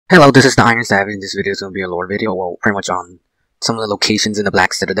Hello, this is the Iron Savage, and this video is going to be a lore video, well, pretty much on some of the locations in the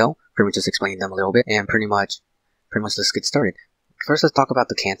Black Citadel, pretty much just explain them a little bit, and pretty much let's get started. First, let's talk about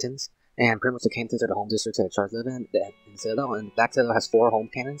the cantons, and pretty much the cantons are the home districts that the Charge live in Citadel, and Black Citadel has 4 home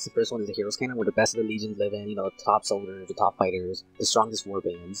cannons. The first one is the Heroes Cannon, where the best of the legions live in, the top soldiers, the top fighters, the strongest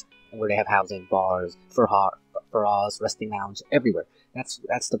warbands, and where they have housing, bars, furrows, resting lounge, everywhere. That's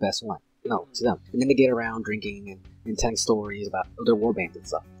the best one, to them. And then they get around drinking and telling stories about their warbands and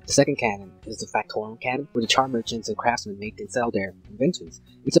stuff. The second cannon is the Factorum Cannon, where the charm merchants and craftsmen make and sell their inventions.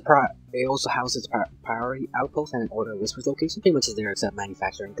 It also houses a priority outpost and an Order of Whispers location. Pretty much is there except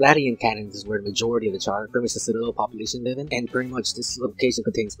manufacturing. Gladian cannons is where the majority of the Char, pretty much the Citadel population live in, and pretty much this location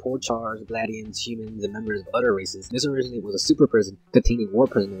contains poor Chars, Gladians, humans, and members of other races. This originally was a super prison containing war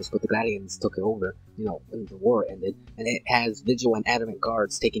prisoners, but the Gladians took it over, when the war ended, and it has vigil and adamant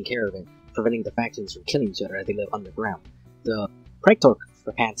guards taking care of it, preventing the factions from killing each other as they live underground. The Praetor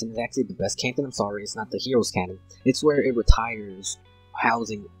Canton is actually the best canton. I'm sorry, it's not the Heroes Cannon. It's where it retires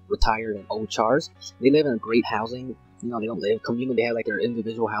housing retired and old Chars. They live in a great housing. They don't live communal. They have like their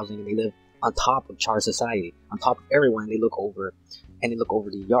individual housing, and they live on top of Char society, on top of everyone. They look over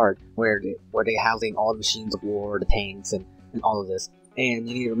the yard where they housing all the machines of war, the tanks, and all of this. And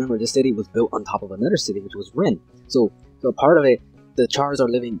you need to remember, this city was built on top of another city, which was Ren. So part of it, the Chars are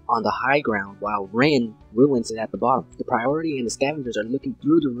living on the high ground, while Ren ruins it at the bottom. The priority and the scavengers are looking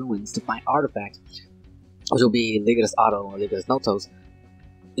through the ruins to find artifacts, which will be Legatus Otto or Legatus Notos,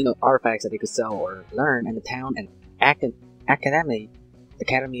 artifacts that they could sell or learn. And the town and Academy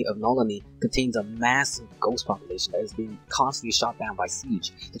of Nolani contains a massive ghost population that is being constantly shot down by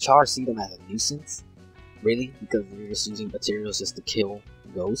siege. The Chars see them as a nuisance, really, because they're just using materials just to kill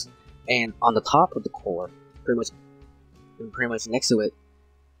ghosts. And on the top of the core, pretty much next to it,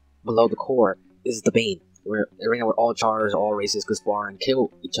 below the core, is the Bane, where all Chars, all races could spar and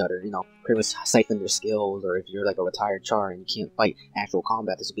kill each other, pretty much siphon their skills. Or if you're like a retired Char and you can't fight actual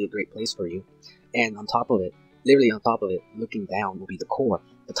combat, this would be a great place for you. And on top of it, literally on top of it, looking down, will be the core,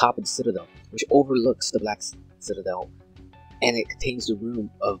 the top of the Citadel, which overlooks the Black Citadel, and it contains the room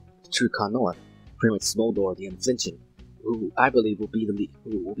of the True Connor, pretty much Smoldor, the Unflinching, who I believe who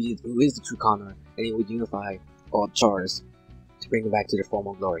is the True Connor, and he would unify all Chars to bring them back to their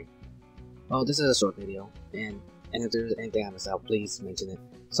former glory. Well, this is a short video, and if there's anything I miss out, please mention it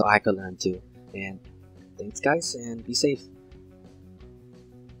so I could learn too. And thanks guys, and be safe.